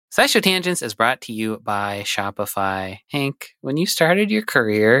SciShow Tangents is brought to you by Shopify. Hank, when you started your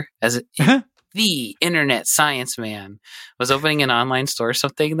career as the internet science man, was opening an online store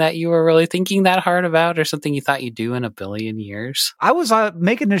something that you were really thinking that hard about, or something you thought you'd do in a billion years? I was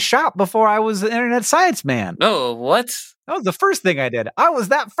making a shop before I was the internet science man. Oh, what? That was the first thing I did. I was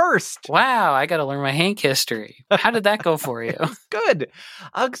that first. Wow, I got to learn my Hank history. How did that go for you? Good.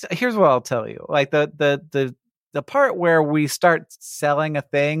 Here's what I'll tell you. Like the part where we start selling a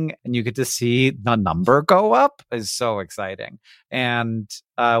thing and you get to see the number go up is so exciting. And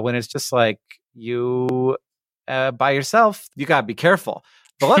when it's just like you by yourself, you got to be careful.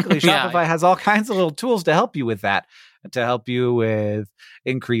 But luckily, Shopify has all kinds of little tools to help you with that, to help you with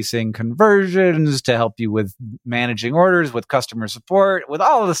increasing conversions, to help you with managing orders, with customer support, with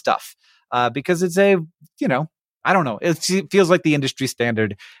all of the stuff. Because it's I don't know. It feels like the industry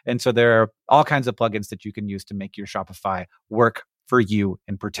standard. And so there are all kinds of plugins that you can use to make your Shopify work for you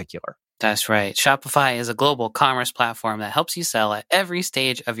in particular. That's right. Shopify is a global commerce platform that helps you sell at every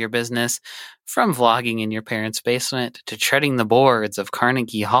stage of your business, from vlogging in your parents' basement to treading the boards of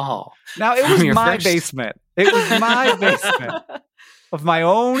Carnegie Hall. Now, it was my basement. It was my basement of my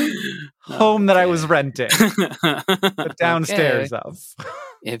own home that I was renting the downstairs of.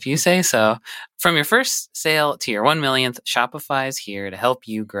 If you say so. From your first sale to your 1 millionth, Shopify is here to help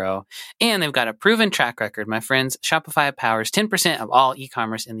you grow. And they've got a proven track record, my friends. Shopify powers 10% of all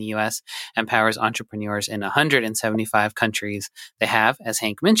e-commerce in the US and powers entrepreneurs in 175 countries. They have, as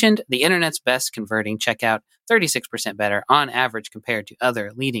Hank mentioned, the internet's best converting checkout, 36% better on average compared to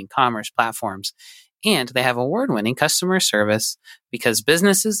other leading commerce platforms. And they have award-winning customer service, because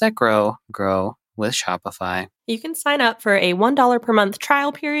businesses that grow with Shopify. You can sign up for a $1 per month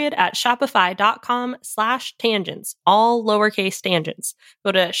trial period at shopify.com/tangents, all lowercase tangents.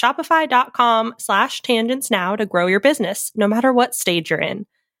 Go to shopify.com/tangents now to grow your business, no matter what stage you're in.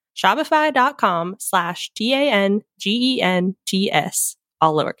 Shopify.com/TANGENTS,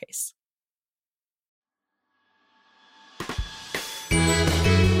 all lowercase.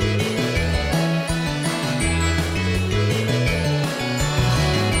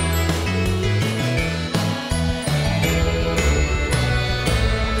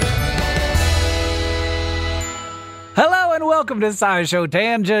 Hello and welcome to SciShow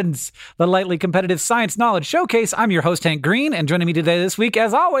Tangents, the lightly competitive science knowledge showcase. I'm your host, Hank Green, and joining me today this week,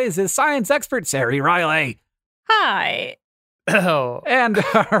 as always, is science expert Sari Riley. Hi. Oh. And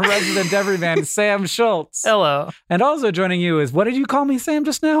our resident everyman, Sam Schultz. Hello. And also joining you is, what did you call me, Sam,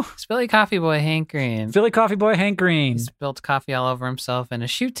 just now? Spilly Coffee Boy Hank Green. Philly Coffee Boy Hank Green. He spilled coffee all over himself in a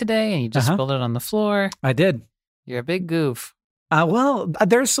shoot today, and he just spilled it on the floor. I did. You're a big goof. Well,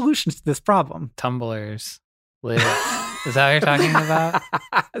 there's solutions to this problem. Tumblers. Lids. Is that what you're talking about?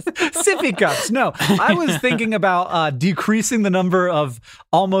 Sippy cups. No, I was thinking about decreasing the number of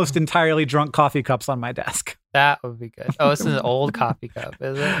almost entirely drunk coffee cups on my desk. That would be good. Oh, it's an old coffee cup,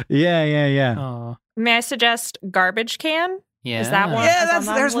 is it? Yeah. Oh. May I suggest garbage can? Yeah. Is that one? Yeah,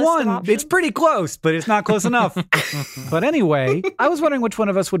 there's one. It's pretty close, but it's not close enough. But anyway, I was wondering which one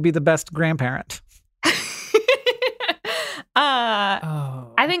of us would be the best grandparent.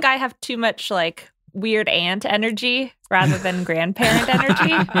 I think I have too much weird aunt energy rather than grandparent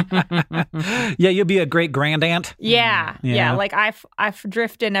energy. Yeah, you'll be a great grandaunt. Yeah. I've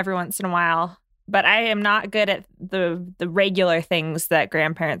drift in every once in a while, but I am not good at the regular things that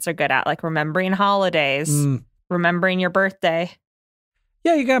grandparents are good at, like remembering holidays, remembering your birthday.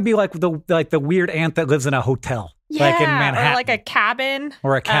 Yeah, you gotta be like the weird aunt that lives in a hotel. Yeah, like in Manhattan. or like a cabin.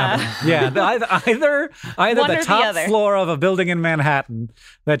 Or a cabin. Yeah, either the top floor of a building in Manhattan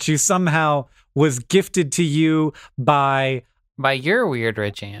that you somehow was gifted to you by your weird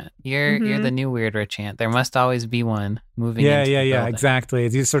rich aunt. You're the new weird rich aunt. There must always be one moving into the building. Exactly.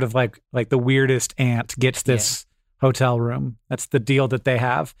 It's sort of like the weirdest aunt gets this hotel room. That's the deal that they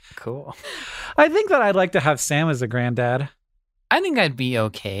have. Cool. I think that I'd like to have Sam as a granddad. I think I'd be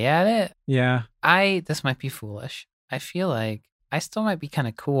okay at it. Yeah. This might be foolish. I feel like I still might be kind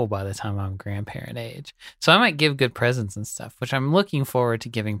of cool by the time I'm grandparent age. So I might give good presents and stuff, which I'm looking forward to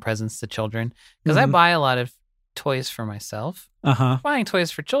giving presents to children, because I buy a lot of toys for myself. Buying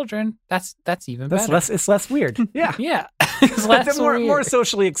toys for children, that's even better. It's less weird. Yeah. Yeah. It's less more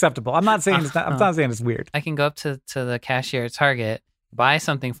socially acceptable. I'm not saying I'm not saying it's weird. I can go up to the cashier at Target, buy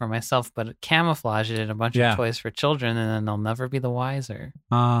something for myself, but camouflage it in a bunch of toys for children, and then they'll never be the wiser.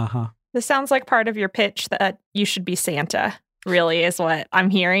 This sounds like part of your pitch that you should be Santa. Really is what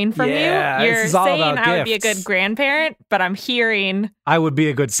I'm hearing from you. You're saying I would be a good grandparent, but I'm hearing I would be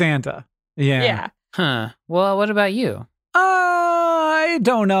a good Santa. Yeah. Huh. Well, what about you? I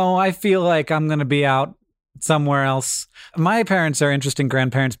don't know. I feel like I'm going to be out somewhere else. My parents are interesting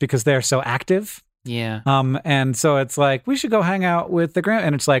grandparents because they're so active. Yeah. And so it's like, we should go hang out with the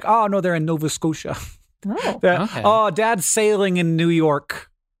and it's like, oh, no, they're in Nova Scotia. Oh, okay. Oh, Dad's sailing in New York.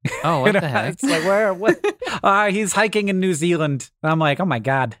 Oh, what the heck? It's like, where? What? He's hiking in New Zealand. And I'm like, oh my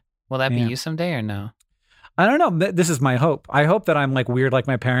God. Will that be you someday or no? I don't know. This is my hope. I hope that I'm like weird like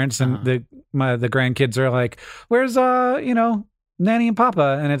my parents, and the grandkids are like, where's Nanny and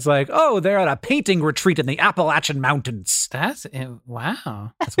Papa? And it's like, oh, they're at a painting retreat in the Appalachian Mountains.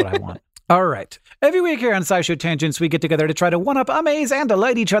 Wow. That's what I want. All right. Every week here on SciShow Tangents, we get together to try to one-up, amaze, and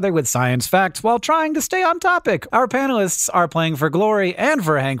delight each other with science facts while trying to stay on topic. Our panelists are playing for glory and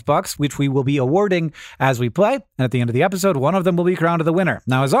for Hank Bucks, which we will be awarding as we play. And at the end of the episode, one of them will be crowned the winner.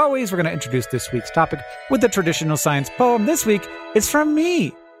 Now, as always, we're going to introduce this week's topic with the traditional science poem. This week, it's from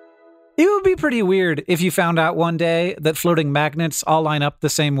me. It would be pretty weird if you found out one day that floating magnets all line up the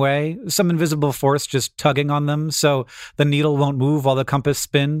same way, some invisible force just tugging on them so the needle won't move while the compass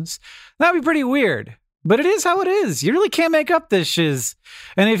spins. That'd be pretty weird. But it is how it is. You really can't make up this shiz.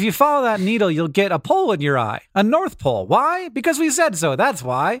 And if you follow that needle, you'll get a pole in your eye. A North Pole. Why? Because we said so. That's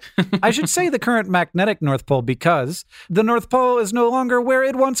why. I should say the current magnetic North Pole because the North Pole is no longer where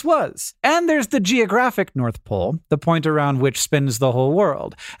it once was. And there's the geographic North Pole, the point around which spins the whole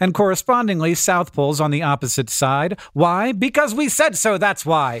world. And correspondingly, South Pole's on the opposite side. Why? Because we said so. That's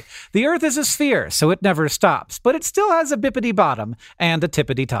why. The Earth is a sphere, so it never stops. But it still has a bippity bottom and a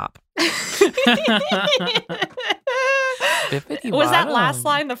tippity top. Was that last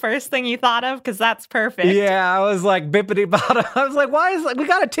line the first thing you thought of? Because that's perfect. Yeah, I was like bippity bottom. I was like, why is we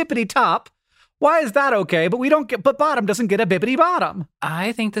got a tippity top? Why is that okay? But but bottom doesn't get a bippity bottom.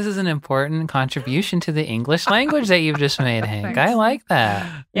 I think this is an important contribution to the English language that you've just made, Hank. I like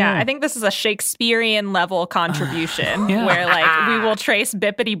that. Yeah, I think this is a Shakespearean level contribution where like we will trace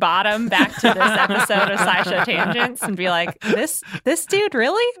bippity bottom back to this episode of SciShow Tangents and be like, this dude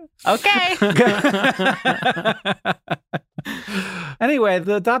really? Okay. Anyway,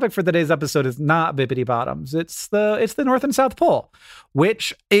 the topic for today's episode is not bippity bottoms. It's the North and South Pole,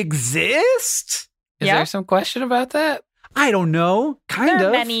 which exist. Is there some question about that? I don't know. There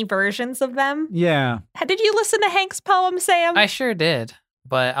are many versions of them. Yeah. Did you listen to Hank's poem, Sam? I sure did.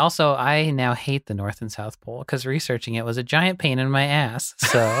 But also, I now hate the North and South Pole because researching it was a giant pain in my ass.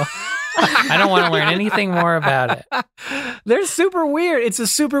 So I don't want to learn anything more about it. They're super weird. It's a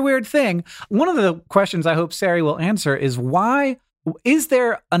super weird thing. One of the questions I hope Sari will answer is why is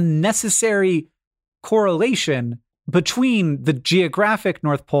there a necessary correlation between the geographic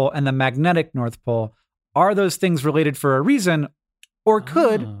North Pole and the magnetic North Pole? Are those things related for a reason? Or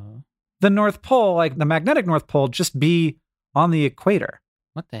could the North Pole, like the magnetic North Pole, just be on the equator?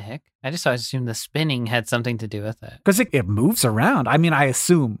 What the heck? I just assumed the spinning had something to do with it. Because it moves around. I mean, I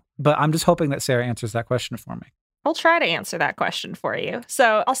assume. But I'm just hoping that Sarah answers that question for me. I'll try to answer that question for you.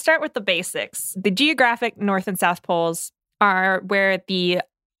 So I'll start with the basics. The geographic North and South Poles are where the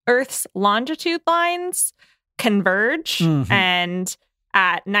Earth's longitude lines converge and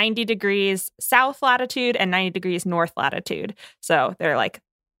at 90 degrees south latitude and 90 degrees north latitude. So they're like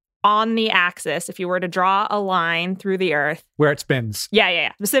on the axis. If you were to draw a line through the Earth. Where it spins.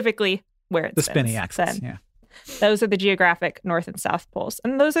 Yeah. Specifically where it spins. The spinny axis, yeah. Those are the geographic North and South Poles.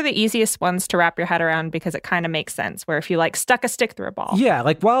 And those are the easiest ones to wrap your head around because it kind of makes sense. Where if you like stuck a stick through a ball. Yeah,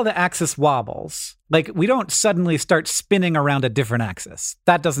 like while the axis wobbles, like we don't suddenly start spinning around a different axis.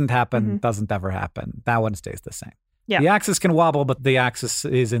 That doesn't happen, doesn't ever happen. That one stays the same. Yeah. The axis can wobble, but the axis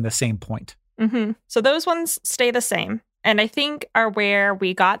is in the same point. So those ones stay the same. And I think are where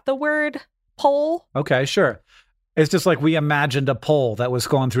we got the word pole. Okay, sure. It's just like we imagined a pole that was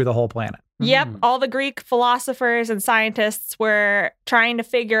going through the whole planet. Yep. All the Greek philosophers and scientists were trying to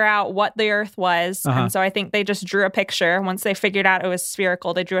figure out what the Earth was. And so I think they just drew a picture. Once they figured out it was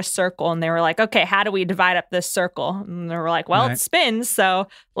spherical, they drew a circle and they were like, okay, how do we divide up this circle? And they were like, well, it spins. So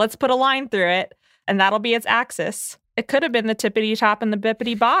let's put a line through it and that'll be its axis. It could have been the tippity top and the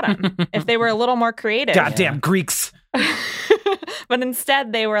bippity bottom if they were a little more creative. Goddamn Greeks. But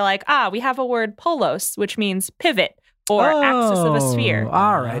instead they were like, we have a word polos, which means pivot. Or axis of a sphere.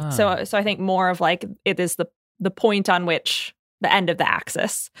 All right. So I think more of like it is the point on which the end of the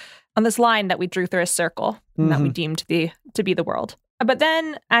axis on this line that we drew through a circle and that we deemed to be the world. But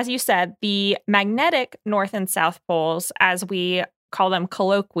then, as you said, the magnetic North and South Poles, as we call them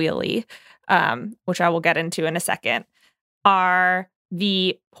colloquially, which I will get into in a second, are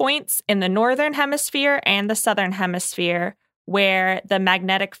the points in the northern hemisphere and the southern hemisphere where the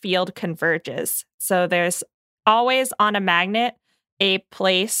magnetic field converges. So there's always on a magnet a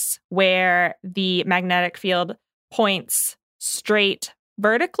place where the magnetic field points straight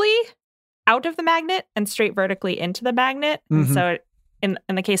vertically out of the magnet and straight vertically into the magnet. And so in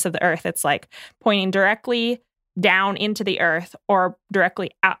the case of the Earth, it's like pointing directly down into the Earth or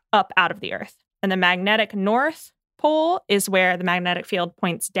directly up out of the Earth. And the magnetic north pole is where the magnetic field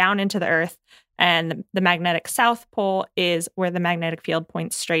points down into the Earth. And the magnetic south pole is where the magnetic field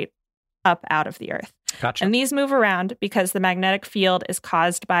points straight up out of the Earth. Gotcha. And these move around because the magnetic field is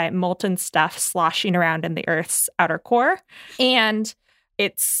caused by molten stuff sloshing around in the Earth's outer core. And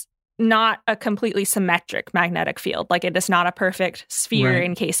it's not a completely symmetric magnetic field. Like, it is not a perfect sphere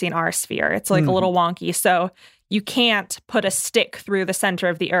encasing our sphere. It's like a little wonky. So you can't put a stick through the center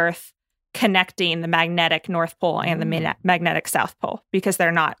of the Earth connecting the magnetic North Pole and the magnetic South Pole because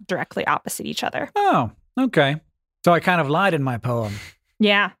they're not directly opposite each other. Oh, okay. So I kind of lied in my poem.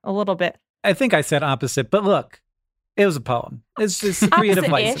 Yeah, a little bit. I think I said opposite, but look, it was a poem. It's just a creative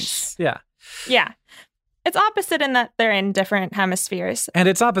license. Yeah. Yeah. It's opposite in that they're in different hemispheres. And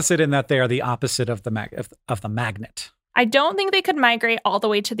it's opposite in that they are the opposite of the magnet. I don't think they could migrate all the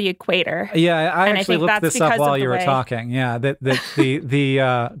way to the equator. Yeah, I actually looked this up while you were talking. Yeah,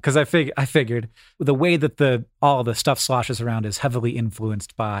 because I figured the way that all the stuff sloshes around is heavily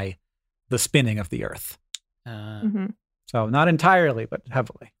influenced by the spinning of the Earth. So not entirely, but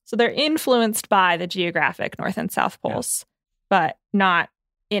heavily. So they're influenced by the geographic North and South Poles, but not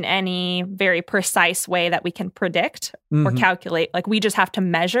in any very precise way that we can predict or calculate. Like, we just have to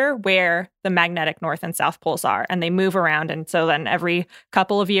measure where the magnetic North and South Poles are, and they move around. And so then every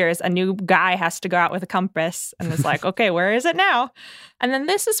couple of years, a new guy has to go out with a compass and is like, okay, where is it now? And then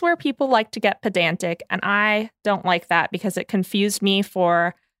this is where people like to get pedantic. And I don't like that because it confused me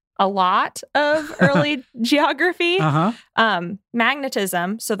for a lot of early geography.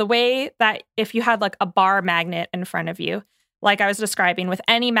 Magnetism. So the way that if you had like a bar magnet in front of you, like I was describing, with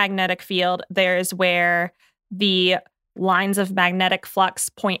any magnetic field, there's where the lines of magnetic flux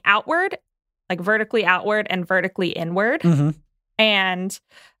point outward, like vertically outward and vertically inward. And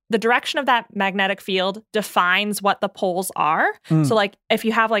the direction of that magnetic field defines what the poles are. So like if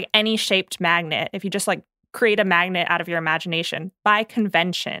you have like any shaped magnet, if you just like create a magnet out of your imagination, by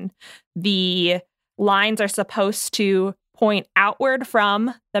convention, the lines are supposed to point outward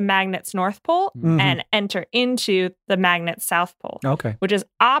from the magnet's North Pole and enter into the magnet's South Pole. Okay. Which is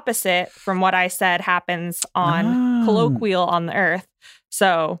opposite from what I said happens on colloquial on the Earth.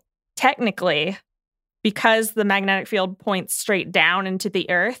 So technically, because the magnetic field points straight down into the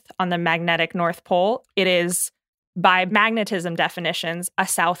Earth on the magnetic North Pole, it is, by magnetism definitions, a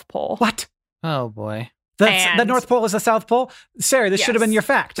South Pole. What? Oh, boy. The North Pole is the South Pole? Sarah, this should have been your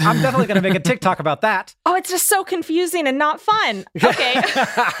fact. I'm definitely going to make a TikTok about that. Oh, it's just so confusing and not fun. Okay.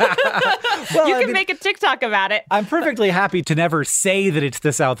 Well, you can make a TikTok about it. I'm perfectly happy to never say that it's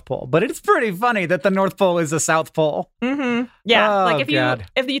the South Pole, but it's pretty funny that the North Pole is the South Pole. Yeah. Like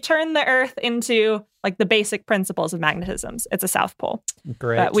if you turn the Earth into like the basic principles of magnetisms, it's a South Pole.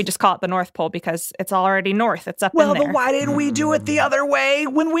 Great. But we just call it the North Pole because it's already north. It's up in there. Well, but why didn't we do it the other way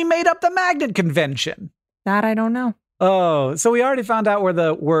when we made up the magnet convention? That I don't know. Oh, so we already found out where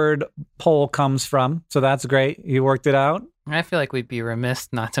the word pole comes from. So that's great. You worked it out. I feel like we'd be remiss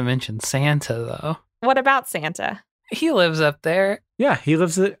not to mention Santa, though. What about Santa? He lives up there. Yeah, he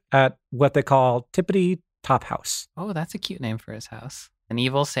lives at what they call Tippity Top House. Oh, that's a cute name for his house. An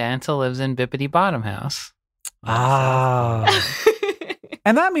evil Santa lives in Bippity Bottom House. Ah.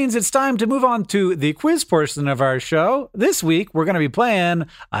 And that means it's time to move on to the quiz portion of our show. This week, we're going to be playing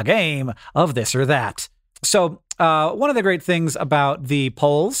a game of this or that. So one of the great things about the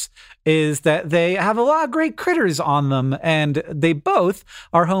poles is that they have a lot of great critters on them, and they both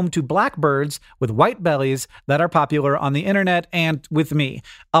are home to blackbirds with white bellies that are popular on the internet and with me.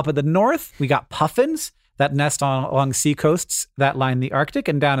 Up at the north, we got puffins that nest along seacoasts that line the Arctic,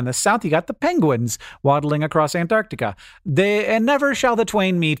 and down in the south, you got the penguins waddling across Antarctica. And never shall the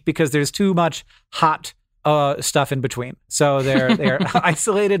twain meet because there's too much hot stuff in between. So they're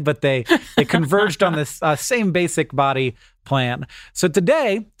isolated, but they converged on this same basic body plan. So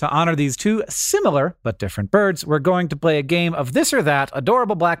today, to honor these two similar but different birds, we're going to play a game of This or That,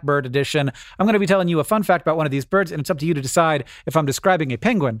 Adorable Blackbird Edition. I'm going to be telling you a fun fact about one of these birds, and it's up to you to decide if I'm describing a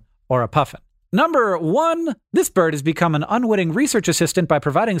penguin or a puffin. Number 1, this bird has become an unwitting research assistant by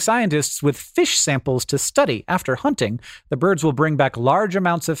providing scientists with fish samples to study. After hunting, the birds will bring back large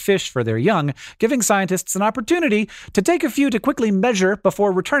amounts of fish for their young, giving scientists an opportunity to take a few to quickly measure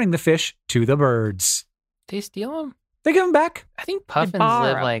before returning the fish to the birds. They steal them? They give them back. I think puffins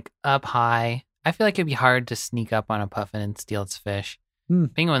live like up high. I feel like it'd be hard to sneak up on a puffin and steal its fish.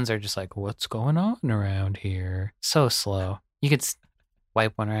 Penguins are just like, what's going on around here? So slow. You could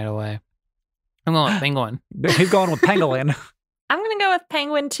wipe one right away. I'm going with penguin. He's going with pangolin. I'm going to go with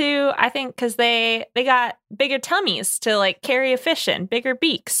penguin too. I think because they got bigger tummies to like carry a fish in, bigger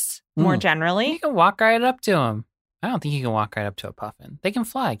beaks more generally. You can walk right up to them. I don't think you can walk right up to a puffin. They can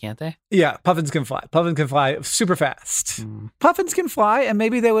fly, can't they? Yeah, puffins can fly. Puffins can fly super fast. Puffins can fly, and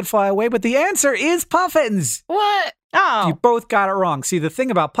maybe they would fly away, but the answer is puffins. What? Oh. You both got it wrong. See, the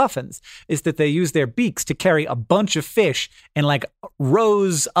thing about puffins is that they use their beaks to carry a bunch of fish and like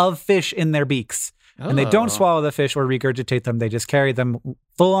rows of fish in their beaks. And they don't swallow the fish or regurgitate them. They just carry them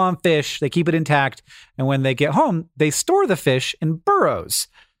full on fish. They keep it intact. And when they get home, they store the fish in burrows.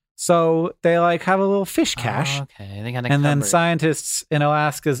 So they like have a little fish cache. Oh, okay, they got and then scientists in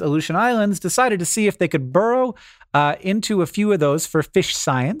Alaska's Aleutian Islands decided to see if they could burrow into a few of those for fish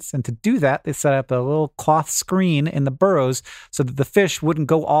science. And to do that, they set up a little cloth screen in the burrows so that the fish wouldn't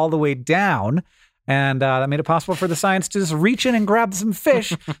go all the way down. And that made it possible for the scientists to just reach in and grab some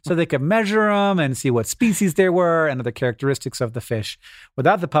fish so they could measure them and see what species there were and other characteristics of the fish.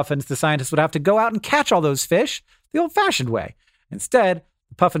 Without the puffins, the scientists would have to go out and catch all those fish the old-fashioned way. Instead,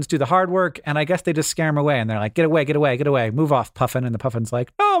 the puffins do the hard work, and I guess they just scare them away. And they're like, get away, get away, get away. Move off, puffin. And the puffin's like,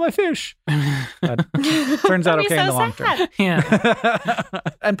 oh, my fish. But turns out okay in the long term. Yeah.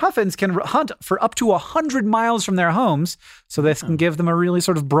 And puffins can hunt for up to 100 miles from their homes. So this can give them a really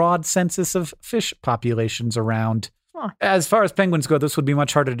sort of broad census of fish populations around. As far as penguins go, this would be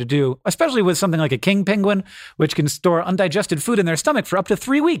much harder to do, especially with something like a king penguin, which can store undigested food in their stomach for up to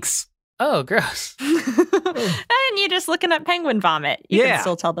 3 weeks. Oh, gross. And you're just looking at penguin vomit. You can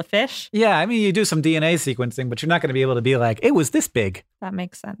still tell the fish. Yeah, I mean, you do some DNA sequencing, but you're not going to be able to be like, it was this big. That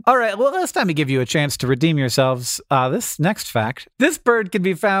makes sense. All right, well, it's time to give you a chance to redeem yourselves. This next fact, this bird can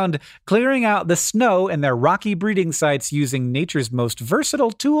be found clearing out the snow in their rocky breeding sites using nature's most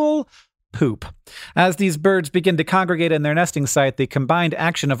versatile tool, poop. As these birds begin to congregate in their nesting site, the combined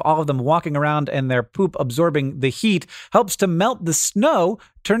action of all of them walking around and their poop absorbing the heat helps to melt the snow,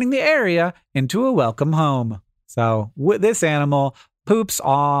 turning the area into a welcome home. So this animal poops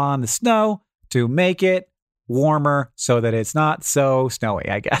on the snow to make it warmer so that it's not so snowy,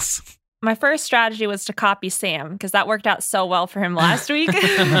 I guess. My first strategy was to copy Sam because that worked out so well for him last week.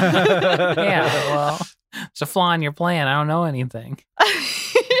 Yeah, well, it's a flaw in your plan. I don't know anything.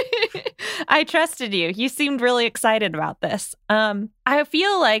 I trusted you. You seemed really excited about this. I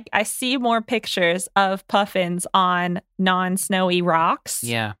feel like I see more pictures of puffins on non-snowy rocks.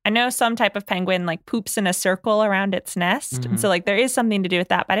 Yeah. I know some type of penguin like poops in a circle around its nest. Mm-hmm. And so like there is something to do with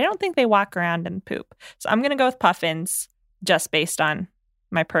that, but I don't think they walk around and poop. So I'm going to go with puffins just based on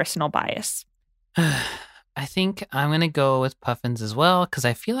my personal bias. I think I'm going to go with puffins as well because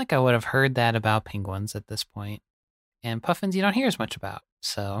I feel like I would have heard that about penguins at this point. And puffins you don't hear as much about.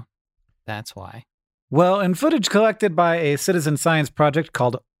 So that's why. Well, in footage collected by a citizen science project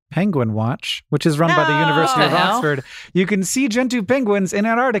called Penguin Watch, which is run by the University of Oxford, you can see Gentoo penguins in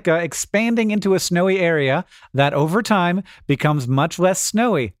Antarctica expanding into a snowy area that over time becomes much less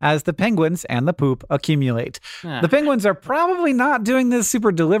snowy as the penguins and the poop accumulate. The penguins are probably not doing this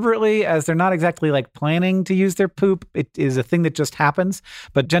super deliberately as they're not exactly like planning to use their poop. It is a thing that just happens.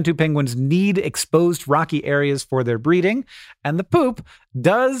 But Gentoo penguins need exposed rocky areas for their breeding, and the poop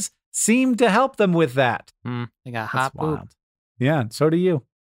does seem to help them with that. They got hot poop. Yeah, so do you.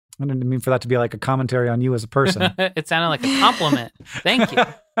 I didn't mean for that to be like a commentary on you as a person. It sounded like a compliment. Thank you.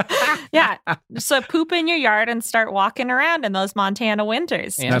 Yeah. So poop in your yard and start walking around in those Montana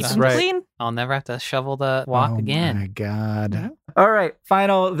winters. Yeah, that's right. Clean. I'll never have to shovel the walk again. Oh my God. All right.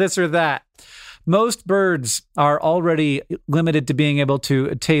 Final this or that. Most birds are already limited to being able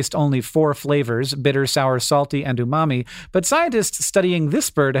to taste only 4 flavors, bitter, sour, salty, and umami. But scientists studying this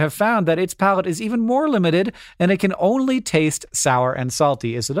bird have found that its palate is even more limited and it can only taste sour and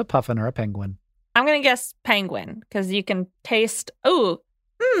salty. Is it a puffin or a penguin? I'm going to guess penguin because you can taste,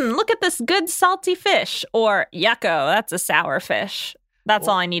 look at this good salty fish. Or yucko, that's a sour fish. That's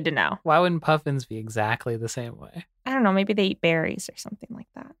all I need to know. Why wouldn't puffins be exactly the same way? I don't know. Maybe they eat berries or something like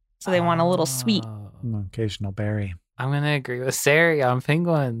that. So they want a little sweet. Occasional berry. I'm going to agree with Sari on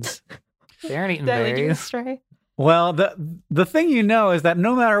penguins. They aren't eating berries. Well, the thing you know is that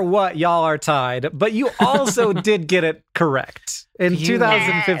no matter what, y'all are tied, but you also did get it correct. In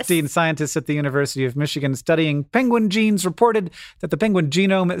 2015, scientists at the University of Michigan studying penguin genes reported that the penguin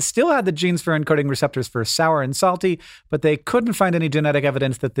genome still had the genes for encoding receptors for sour and salty, but they couldn't find any genetic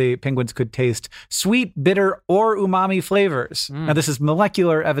evidence that the penguins could taste sweet, bitter, or umami flavors. Now, this is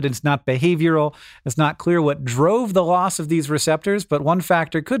molecular evidence, not behavioral. It's not clear what drove the loss of these receptors, but one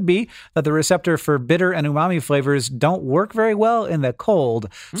factor could be that the receptor for bitter and umami flavors don't work very well in the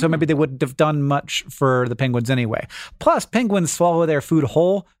cold, so maybe they wouldn't have done much for the penguins anyway. Plus, penguins swallow their food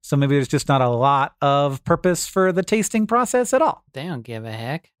whole. So maybe there's just not a lot of purpose for the tasting process at all. They don't give a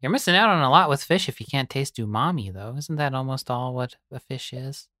heck. You're missing out on a lot with fish if you can't taste umami, though. Isn't that almost all what a fish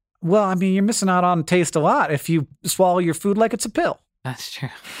is? Well, I mean, you're missing out on taste a lot if you swallow your food like it's a pill. That's true.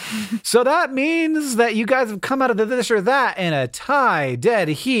 So that means that you guys have come out of the this or that in a tie dead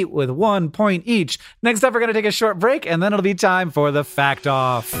heat with 1 point each. Next up, we're going to take a short break, and then it'll be time for the Fact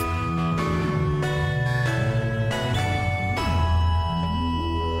Off.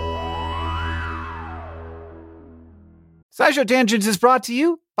 SciShow Tangents is brought to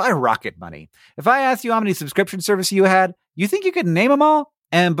you by Rocket Money. If I asked you how many subscription services you had, you think you could name them all?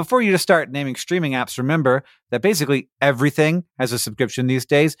 And before you just start naming streaming apps, remember that basically everything has a subscription these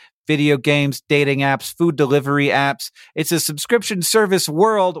days. Video games, dating apps, food delivery apps. It's a subscription service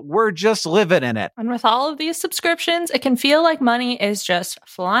world. We're just living in it. And with all of these subscriptions, it can feel like money is just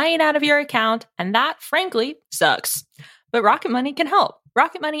flying out of your account, and that, frankly, sucks. But Rocket Money can help.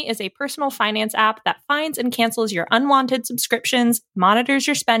 Rocket Money is a personal finance app that finds and cancels your unwanted subscriptions, monitors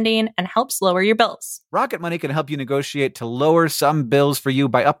your spending, and helps lower your bills. Rocket Money can help you negotiate to lower some bills for you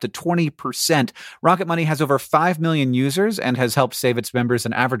by up to 20%. Rocket Money has over 5 million users and has helped save its members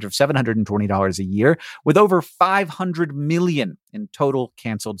an average of $720 a year, with over 500 million in total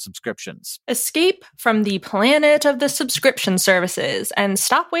canceled subscriptions. Escape from the planet of the subscription services and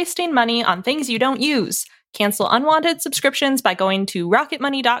stop wasting money on things you don't use. Cancel unwanted subscriptions by going to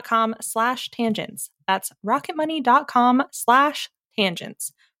rocketmoney.com/tangents. That's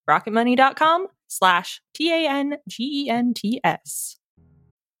rocketmoney.com/tangents. rocketmoney.com/tangents.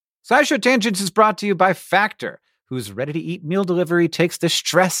 SciShow Tangents is brought to you by Factor, whose ready-to-eat meal delivery takes the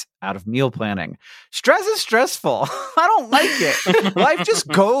stress out of meal planning. Stress is stressful. I don't like it. Life just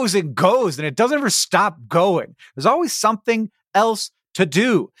goes and goes, and it doesn't ever stop going. There's always something else to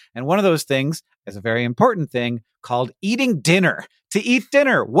do. And one of those things is a very important thing called eating dinner. To eat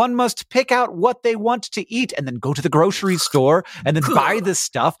dinner, one must pick out what they want to eat and then go to the grocery store and then buy the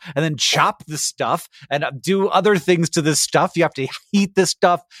stuff and then chop the stuff and do other things to the stuff. You have to heat the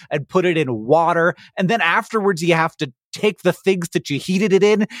stuff and put it in water. And then afterwards, you have to take the things that you heated it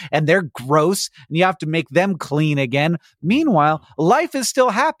in and they're gross and you have to make them clean again. Meanwhile, life is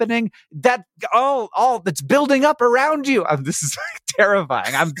still happening. That all that's building up around you. This is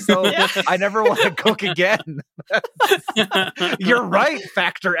terrifying. I never want to cook again. You're right,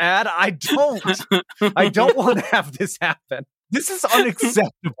 Factor ad. I don't want to have this happen. This is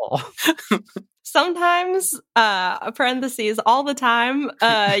unacceptable. Sometimes, parentheses, all the time,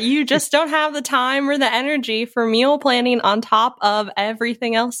 you just don't have the time or the energy for meal planning on top of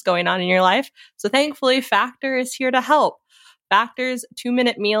everything else going on in your life. So thankfully, Factor is here to help. Factor's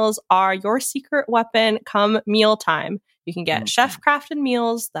 2-minute meals are your secret weapon come mealtime. You can get chef-crafted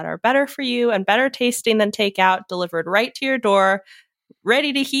meals that are better for you and better tasting than takeout, delivered right to your door,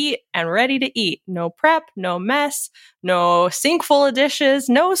 ready to heat and ready to eat. No prep, no mess, no sink full of dishes,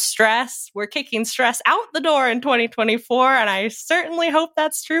 no stress. We're kicking stress out the door in 2024, and I certainly hope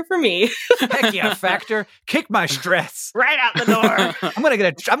that's true for me. Heck yeah, Factor. Kick my stress. Right out the door. I'm gonna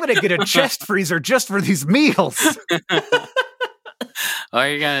get a chest freezer just for these meals. Well,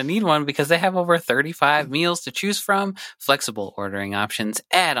 you're going to need one because they have over 35 meals to choose from, flexible ordering options,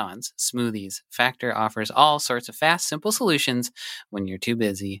 add-ons, smoothies. Factor offers all sorts of fast, simple solutions when you're too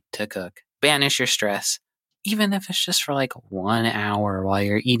busy to cook. Banish your stress, even if it's just for like 1 hour while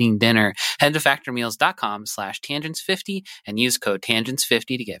you're eating dinner. Head to factormeals.com/tangents50 and use code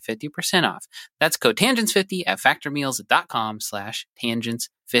tangents50 to get 50% off. That's code tangents50 at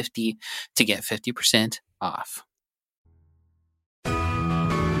factormeals.com/tangents50 to get 50% off.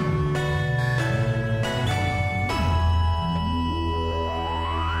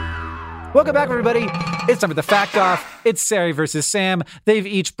 Welcome back, everybody. It's time for the Fact Off. It's Sari versus Sam. They've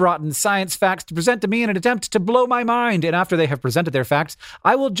each brought in science facts to present to me in an attempt to blow my mind. And after they have presented their facts,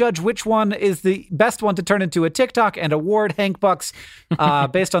 I will judge which one is the best one to turn into a TikTok and award Hank Bucks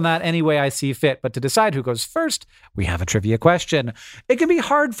based on that any way I see fit. But to decide who goes first, we have a trivia question. It can be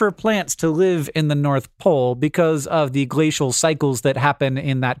hard for plants to live in the North Pole because of the glacial cycles that happen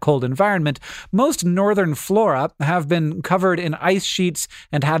in that cold environment. Most northern flora have been covered in ice sheets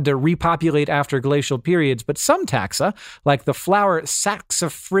and had to repopulate after glacial periods, but some taxa, like the flower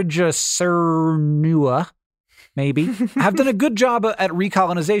Saxifraga cernua, maybe, have done a good job at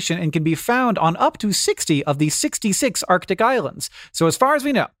recolonization and can be found on up to 60 of the 66 Arctic islands. So as far as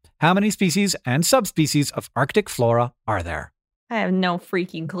we know, how many species and subspecies of Arctic flora are there? I have no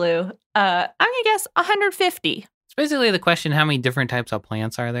freaking clue. I'm going to guess 150. It's basically the question, how many different types of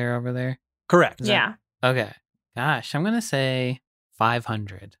plants are there over there? Correct. Yeah. Okay. Gosh, I'm going to say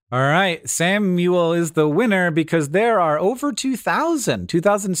 500. All right. Samuel is the winner because there are over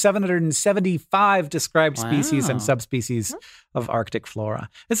 2,775 described species and subspecies of Arctic flora.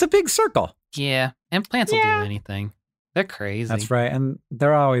 It's a big circle. Yeah. And plants will do anything. They're crazy. That's right. And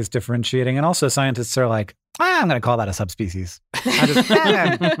they're always differentiating. And also scientists are like, I'm going to call that a subspecies.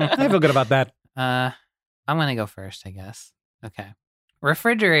 I feel good about that. I'm going to go first, I guess. Okay.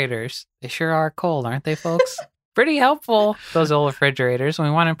 Refrigerators. They sure are cold, aren't they, folks? Pretty helpful, those old refrigerators, when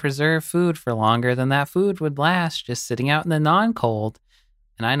we want to preserve food for longer than that food would last just sitting out in the non-cold.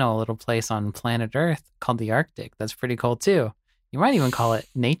 And I know a little place on planet Earth called the Arctic that's pretty cold too. You might even call it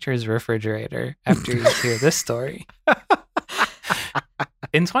nature's refrigerator after you hear this story.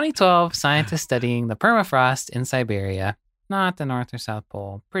 In 2012, scientists studying the permafrost in Siberia, not the North or South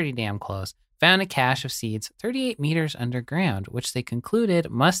Pole, pretty damn close, found a cache of seeds 38 meters underground, which they concluded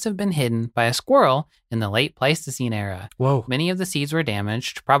must have been hidden by a squirrel in the late Pleistocene era. Whoa. Many of the seeds were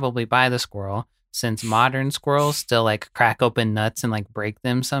damaged, probably by the squirrel, since modern squirrels still crack open nuts and break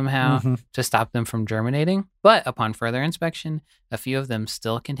them somehow to stop them from germinating. But upon further inspection, a few of them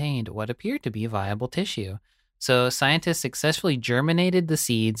still contained what appeared to be viable tissue. So scientists successfully germinated the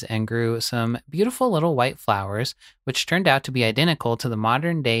seeds and grew some beautiful little white flowers, which turned out to be identical to the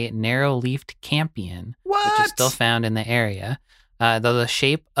modern-day narrow-leafed campion, which is still found in the area, though the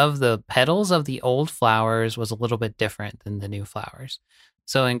shape of the petals of the old flowers was a little bit different than the new flowers.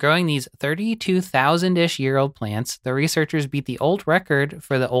 So in growing these 32,000-ish year old plants, the researchers beat the old record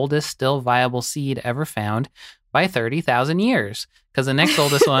for the oldest still viable seed ever found by 30,000 years, because the next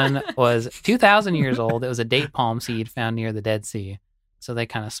oldest one was 2,000 years old. It was a date palm seed found near the Dead Sea. So they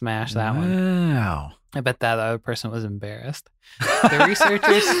kind of smashed that one. Wow. I bet that other person was embarrassed. The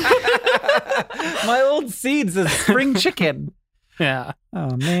researchers... My old seeds is spring chicken. Yeah.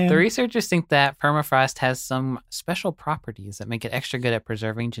 Oh, man. The researchers think that permafrost has some special properties that make it extra good at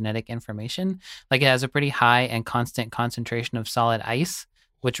preserving genetic information. Like it has a pretty high and constant concentration of solid ice,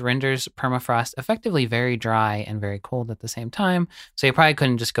 which renders permafrost effectively very dry and very cold at the same time. So you probably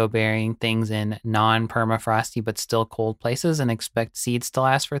couldn't just go burying things in non-permafrosty but still cold places and expect seeds to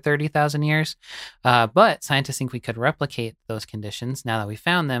last for 30,000 years. But scientists think we could replicate those conditions now that we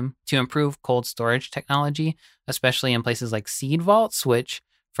found them to improve cold storage technology, especially in places like seed vaults, which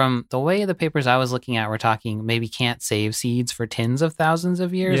from the way the papers I was looking at were talking maybe can't save seeds for tens of thousands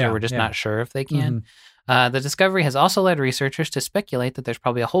of years, or we're just not sure if they can. The discovery has also led researchers to speculate that there's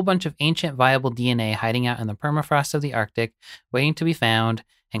probably a whole bunch of ancient viable DNA hiding out in the permafrost of the Arctic, waiting to be found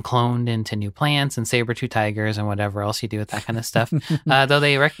and cloned into new plants and saber-tooth tigers and whatever else you do with that kind of stuff. Though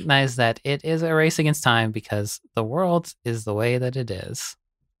they recognize that it is a race against time because the world is the way that it is.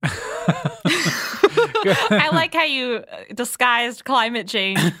 I like how you disguised climate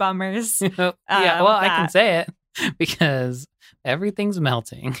change bummers. I can say it because everything's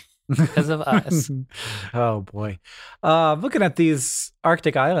melting. Because of us. Oh, boy. Looking at these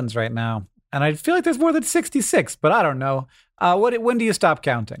Arctic islands right now, and I feel like there's more than 66, but I don't know. When do you stop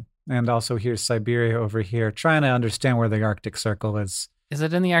counting? And also here's Siberia over here, trying to understand where the Arctic Circle is. Is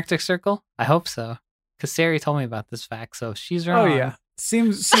it in the Arctic Circle? I hope so. Because Sari told me about this fact, so she's wrong. Oh, yeah.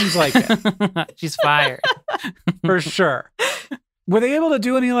 Seems like it. She's fired. For sure. Were they able to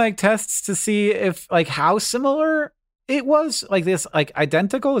do any tests to see if how similar it was?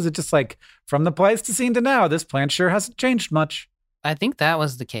 Identical? Is it just from the Pleistocene to now, this plant sure hasn't changed much? I think that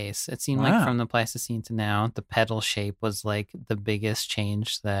was the case. It seemed like from the Pleistocene to now, the petal shape was the biggest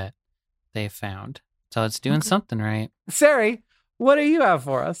change that they found. So it's doing something right. Sari, what do you have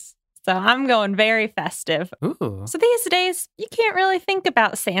for us? So I'm going very festive. Ooh. So these days, you can't really think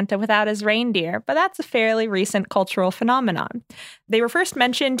about Santa without his reindeer, but that's a fairly recent cultural phenomenon. They were first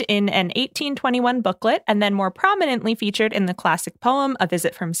mentioned in an 1821 booklet and then more prominently featured in the classic poem A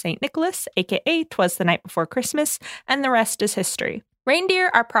Visit from St. Nicholas, aka 'Twas the Night Before Christmas, and the rest is history. Reindeer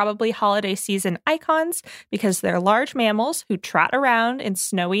are probably holiday season icons because they're large mammals who trot around in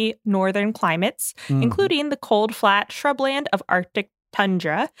snowy northern climates, including the cold, flat shrubland of Arctic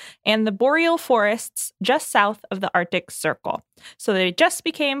tundra and the boreal forests just south of the Arctic Circle. So they just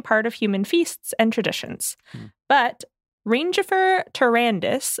became part of human feasts and traditions. But Rangifer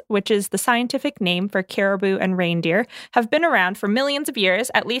tarandus, which is the scientific name for caribou and reindeer, have been around for millions of years,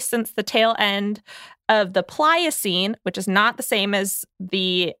 at least since the tail end of the Pliocene, which is not the same as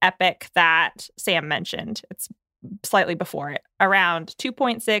the epoch that Sam mentioned. It's slightly before it, around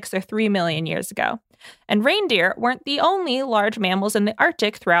 2.6 or 3 million years ago. And reindeer weren't the only large mammals in the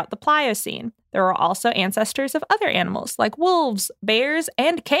Arctic throughout the Pliocene. There were also ancestors of other animals like wolves, bears,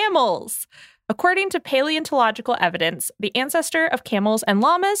 and camels. According to paleontological evidence, the ancestor of camels and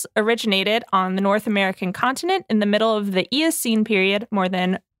llamas originated on the North American continent in the middle of the Eocene period more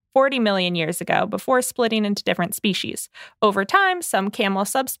than 40 million years ago before splitting into different species. Over time, some camel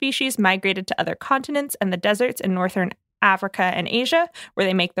subspecies migrated to other continents and the deserts in northern Africa and Asia, where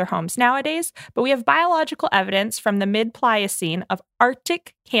they make their homes nowadays. But we have biological evidence from the mid-Pliocene of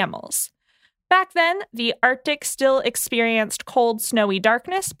Arctic camels. Back then, the Arctic still experienced cold, snowy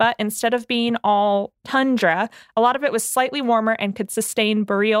darkness, but instead of being all tundra, a lot of it was slightly warmer and could sustain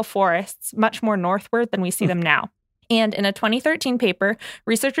boreal forests much more northward than we see them now. And in a 2013 paper,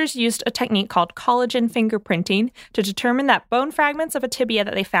 researchers used a technique called collagen fingerprinting to determine that bone fragments of a tibia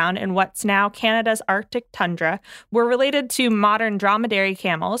that they found in what's now Canada's Arctic tundra were related to modern dromedary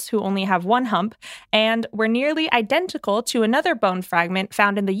camels, who only have one hump, and were nearly identical to another bone fragment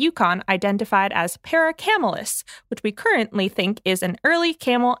found in the Yukon identified as Paracamelus, which we currently think is an early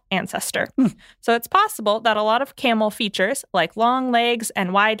camel ancestor. So it's possible that a lot of camel features, like long legs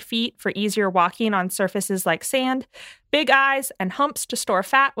and wide feet for easier walking on surfaces like sand, big eyes, and humps to store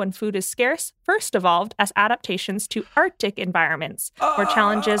fat when food is scarce, first evolved as adaptations to Arctic environments, where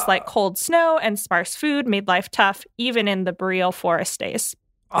challenges like cold snow and sparse food made life tough, even in the boreal forest days.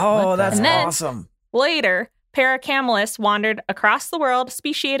 Oh, that's then, awesome. Later, Paracamelus wandered across the world,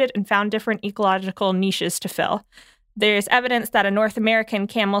 speciated, and found different ecological niches to fill. There's evidence that a North American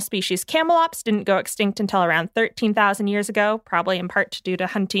camel species, Camelops, didn't go extinct until around 13,000 years ago, probably in part due to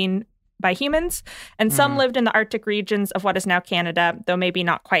hunting by humans, and some lived in the Arctic regions of what is now Canada, though maybe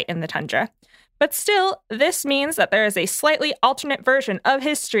not quite in the tundra. But still, this means that there is a slightly alternate version of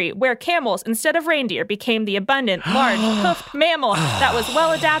history where camels, instead of reindeer, became the abundant, large, hoofed mammal that was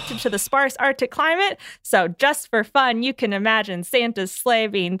well adapted to the sparse Arctic climate. So just for fun, you can imagine Santa's sleigh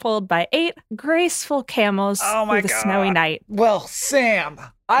being pulled by 8 graceful camels through the snowy night. Well, Sam,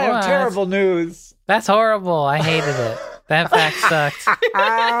 I have terrible news. That's horrible. I hated it. That fact sucked.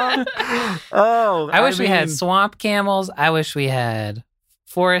 I wish we had swamp camels. I wish we had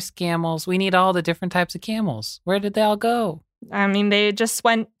forest camels. We need all the different types of camels. Where did they all go? I mean, they just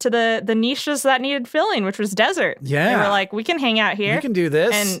went to the niches that needed filling, which was desert. Yeah. They were like, we can hang out here. We can do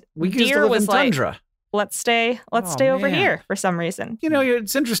this. And we deer was like, tundra. let's stay over here for some reason. You know,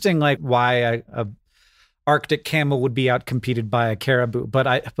 it's interesting, like why a Arctic camel would be outcompeted by a caribou,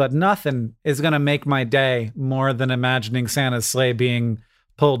 but nothing is going to make my day more than imagining Santa's sleigh being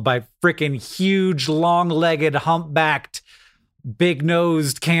pulled by freaking huge, long-legged, humpbacked,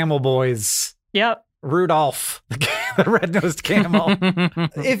 big-nosed camel boys. Yep. Rudolph, the red-nosed camel.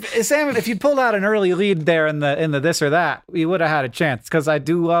 If you pulled out an early lead there in the this or that, we would have had a chance, because I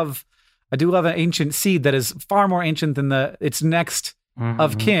do love an ancient seed that is far more ancient than its next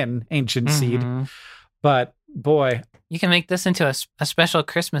of kin ancient seed. But boy, you can make this into a special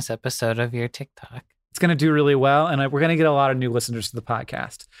Christmas episode of your TikTok. It's going to do really well, and we're going to get a lot of new listeners to the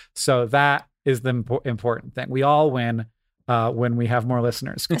podcast. So that is the important thing. We all win when we have more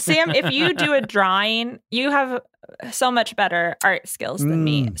listeners. Sam, if you do a drawing, you have so much better art skills than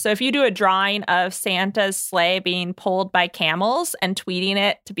me. So if you do a drawing of Santa's sleigh being pulled by camels and tweeting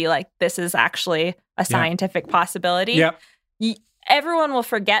it to be like, this is actually a scientific possibility. Yep. Everyone will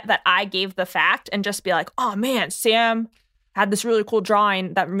forget that I gave the fact and just be like, oh man, Sam had this really cool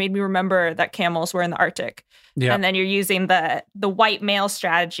drawing that made me remember that camels were in the Arctic. Yeah. And then you're using the white male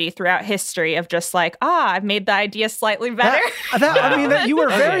strategy throughout history of just like, I've made the idea slightly better. That you were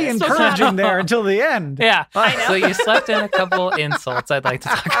very encouraging there until the end. Yeah. I know. So you slept in a couple insults I'd like to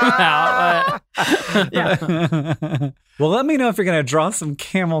talk about. Well, let me know if you're going to draw some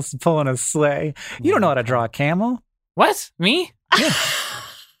camels pulling a sleigh. You don't know how to draw a camel. What? Me? Yeah.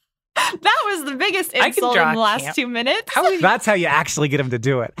 That was the biggest insult in the last 2 minutes. That's how you actually get him to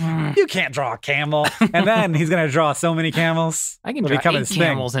do it. You can't draw a camel. And then he's going to draw so many camels. I can draw 8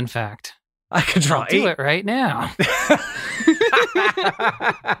 camels, in fact. I can draw 8. Do it right now.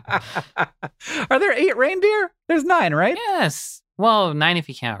 Are there 8 reindeer? There's 9, right? Yes. Well, 9 if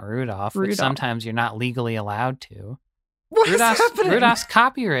you count Rudolph, which sometimes you're not legally allowed to. What's happening? Rudolph's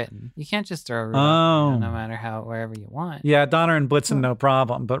copywritten. You can't just throw Rudolph no matter wherever you want. Yeah, Donner and Blitzen, no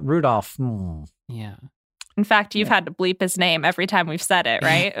problem. But Rudolph, yeah. In fact, you've had to bleep his name every time we've said it,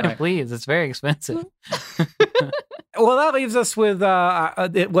 right? Please, it's very expensive. Well, that leaves us with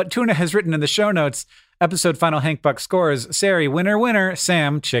what Tuna has written in the show notes. Episode final Hank Buck scores. Sari, winner,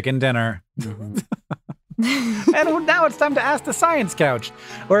 Sam, chicken dinner. And now it's time to Ask the Science Couch,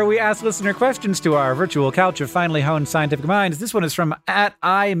 where we ask listener questions to our virtual couch of finely honed scientific minds. This one is from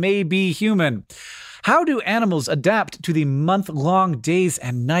 @IMayBeHuman. How do animals adapt to the month-long days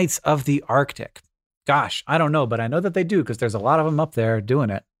and nights of the Arctic? Gosh, I don't know, but I know that they do because there's a lot of them up there doing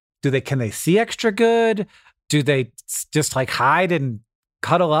it. Can they see extra good? Do they just like hide and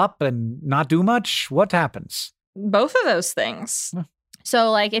cuddle up and not do much? What happens? Both of those things.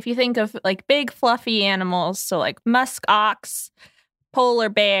 So like if you think of like big fluffy animals, so like musk ox, polar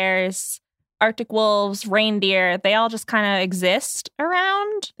bears, Arctic wolves, reindeer, they all just kind of exist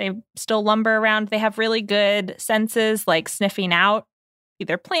around. They still lumber around. They have really good senses, like sniffing out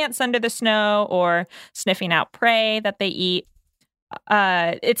either plants under the snow or sniffing out prey that they eat.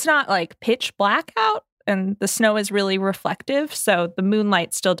 It's not like pitch black out, and the snow is really reflective. So the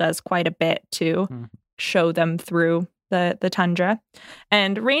moonlight still does quite a bit to show them through the tundra.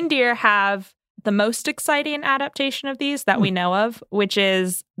 And reindeer have the most exciting adaptation of these that we know of, which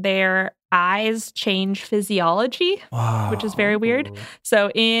is their eyes change physiology, which is very weird.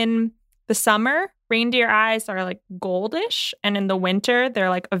 So in the summer, reindeer eyes are like goldish, and in the winter, they're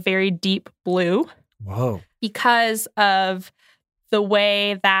like a very deep blue. Whoa. Because of the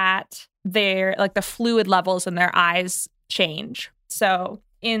way that they're like the fluid levels in their eyes change. So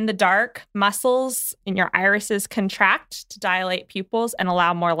in the dark, muscles in your irises contract to dilate pupils and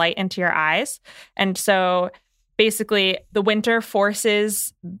allow more light into your eyes. And so basically the winter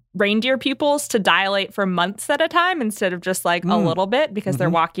forces reindeer pupils to dilate for months at a time instead of just like a little bit, because they're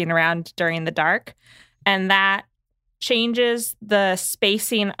walking around during the dark. And that changes the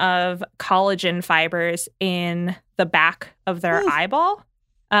spacing of collagen fibers in the back of their eyeball.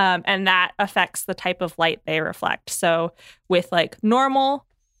 And that affects the type of light they reflect. So with like normal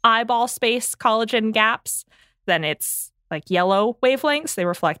eyeball space collagen gaps, then it's like yellow wavelengths. They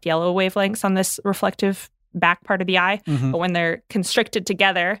reflect yellow wavelengths on this reflective back part of the eye. But when they're constricted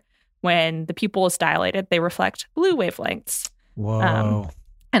together, when the pupil is dilated, they reflect blue wavelengths. Whoa.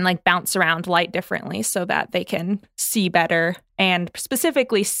 And like bounce around light differently so that they can see better and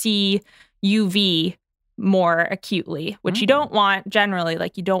specifically see UV more acutely, which you don't want generally.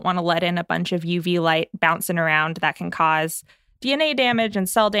 Like you don't want to let in a bunch of UV light bouncing around that can cause DNA damage and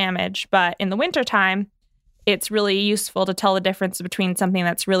cell damage. But in the wintertime, it's really useful to tell the difference between something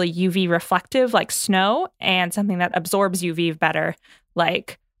that's really UV reflective, like snow, and something that absorbs UV better,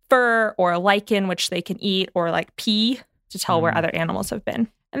 like fur or lichen, which they can eat, or like pee, to tell where other animals have been.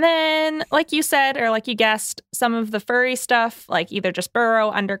 And then, like you said, or like you guessed, some of the furry stuff, like either just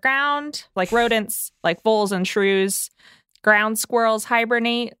burrow underground, like rodents, like voles and shrews. Ground squirrels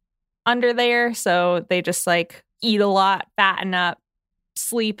hibernate under there, so they just like eat a lot, fatten up,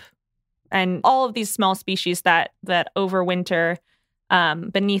 sleep. And all of these small species that overwinter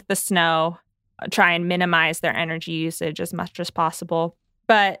beneath the snow try and minimize their energy usage as much as possible.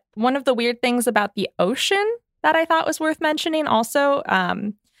 But one of the weird things about the ocean that I thought was worth mentioning also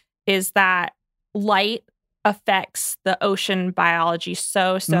is that light affects the ocean biology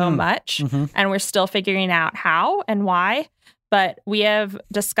so much. And we're still figuring out how and why. But we have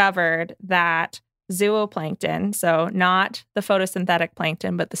discovered that zooplankton, so not the photosynthetic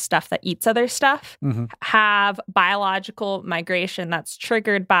plankton, but the stuff that eats other stuff, have biological migration that's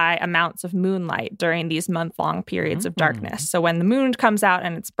triggered by amounts of moonlight during these month-long periods of darkness. So when the moon comes out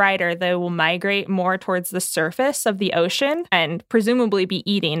and it's brighter, they will migrate more towards the surface of the ocean and presumably be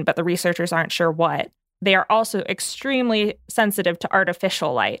eating, but the researchers aren't sure what. They are also extremely sensitive to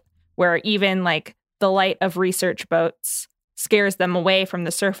artificial light, where even like the light of research boats scares them away from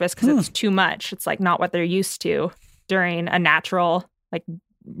the surface because it's too much. It's like not what they're used to during a natural, like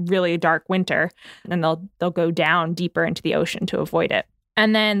really dark winter. And they'll go down deeper into the ocean to avoid it.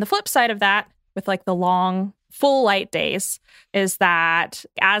 And then the flip side of that, with like the long full light days, is that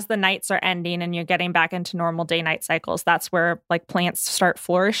as the nights are ending and you're getting back into normal day-night cycles, that's where like plants start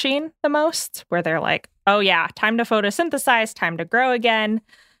flourishing the most, where they're like, oh yeah, time to photosynthesize, time to grow again.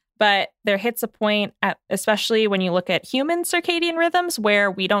 But there hits a point, especially when you look at human circadian rhythms, where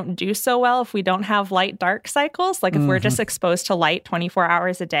we don't do so well if we don't have light-dark cycles. Like if we're just exposed to light 24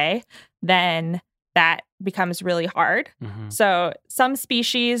 hours a day, then that becomes really hard. So some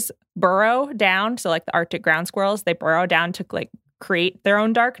species burrow down. So like the Arctic ground squirrels, they burrow down to like create their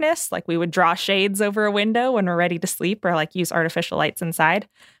own darkness. Like we would draw shades over a window when we're ready to sleep, or like use artificial lights inside.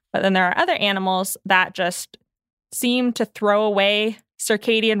 But then there are other animals that just seem to throw away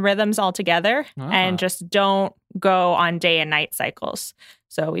circadian rhythms altogether and just don't go on day and night cycles.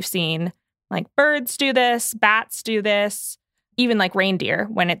 So we've seen like birds do this, bats do this, even like reindeer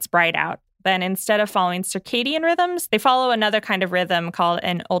when it's bright out. Then instead of following circadian rhythms, they follow another kind of rhythm called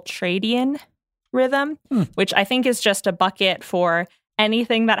an ultradian rhythm, which I think is just a bucket for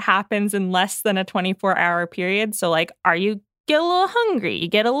anything that happens in less than a 24-hour period. So like, you get a little hungry, you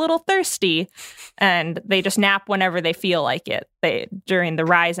get a little thirsty, and they just nap whenever they feel like it. During the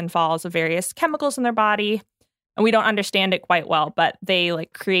rise and falls of various chemicals in their body, And we don't understand it quite well, but they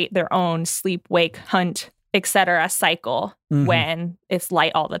like create their own sleep, wake, hunt, etc. cycle when it's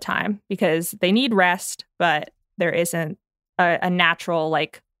light all the time because they need rest, but there isn't a natural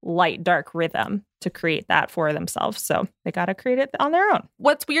like light dark rhythm to create that for themselves. So they got to create it on their own.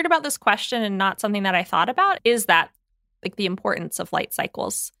 What's weird about this question and not something that I thought about is that like the importance of light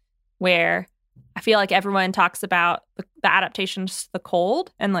cycles, where I feel like everyone talks about the adaptations to the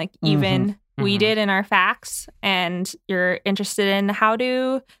cold, and like even we did in our facts, and you're interested in how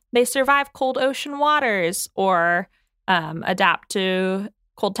do they survive cold ocean waters or adapt to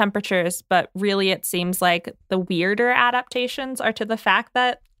cold temperatures. But really it seems like the weirder adaptations are to the fact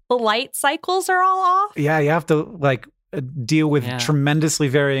that the light cycles are all off. Yeah, you have to like deal with tremendously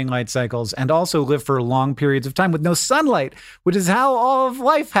varying light cycles and also live for long periods of time with no sunlight, which is how all of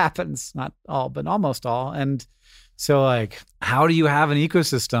life happens. Not all, but almost all. And so like, how do you have an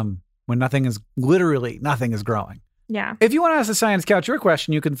ecosystem when nothing is growing? Yeah. If you want to ask the Science Couch your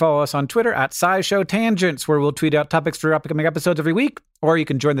question, you can follow us on Twitter at SciShow Tangents, where we'll tweet out topics for upcoming episodes every week. Or you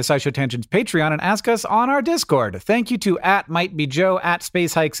can join the SciShow Tangents Patreon and ask us on our Discord. Thank you to @MightBeJoe,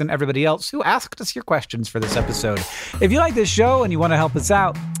 @SpaceHikes, and everybody else who asked us your questions for this episode. If you like this show and you want to help us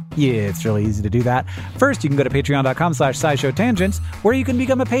out, yeah, it's really easy to do that. First, you can go to patreon.com/SciShowTangents, where you can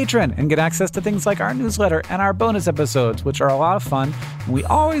become a patron and get access to things like our newsletter and our bonus episodes, which are a lot of fun. And we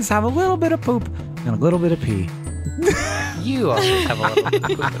always have a little bit of poop and a little bit of pee. You always have a little bit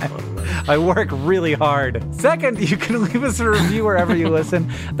of poop. I work really hard. Second, you can leave us a review wherever you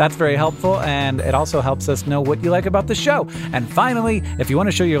listen. That's very helpful, and it also helps us know what you like about the show. And finally, if you want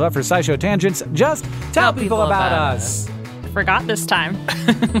to show your love for SciShow Tangents, just tell people about us. Forgot this time.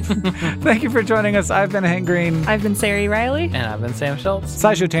 Thank you for joining us. I've been Hank Green. I've been Sari Riley. And I've been Sam Schultz.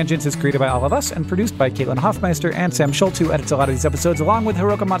 SciShow Tangents is created by all of us and produced by Caitlin Hoffmeister and Sam Schultz, who edits a lot of these episodes, along with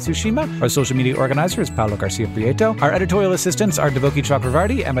Hiroka Matsushima. Our social media organizer is Paolo Garcia Prieto. Our editorial assistants are Devoki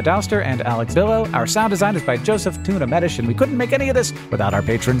Chakravarti, Emma Douster, and Alex Billow. Our sound design is by Joseph Tuna Medish, and we couldn't make any of this without our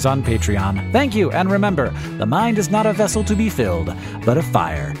patrons on Patreon. Thank you, and remember, the mind is not a vessel to be filled, but a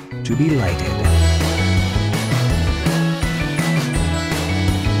fire to be lighted.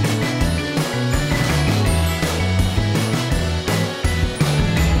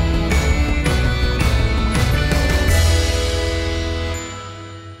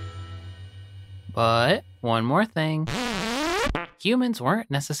 But one more thing. Humans weren't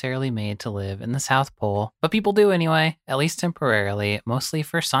necessarily made to live in the South Pole, but people do anyway, at least temporarily, mostly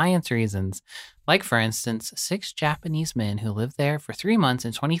for science reasons. Like, for instance, 6 Japanese men who lived there for 3 months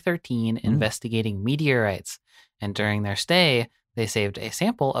in 2013 investigating meteorites. And during their stay, they saved a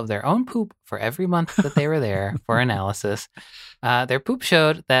sample of their own poop for every month that they were there for analysis. Their poop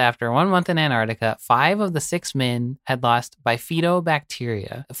showed that after 1 month in Antarctica, 5 of the 6 men had lost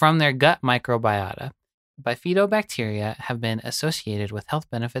bifidobacteria from their gut microbiota. Bifidobacteria have been associated with health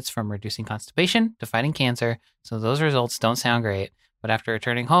benefits from reducing constipation to fighting cancer, so those results don't sound great. But after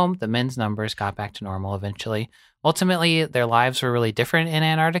returning home, the men's numbers got back to normal eventually. Ultimately, their lives were really different in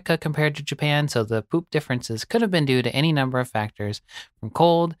Antarctica compared to Japan, so the poop differences could have been due to any number of factors, from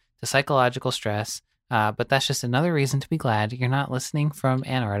cold to psychological stress. But that's just another reason to be glad you're not listening from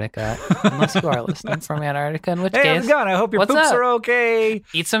Antarctica, unless you are listening from Antarctica, in which Hey, case, how's it going? I hope your poops are okay.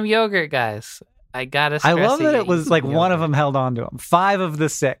 Eat some yogurt, guys. I gotta stress I love that it was like one of them held on to him. 5 of the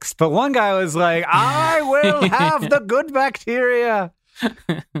 6. But one guy was like, I will have the good bacteria.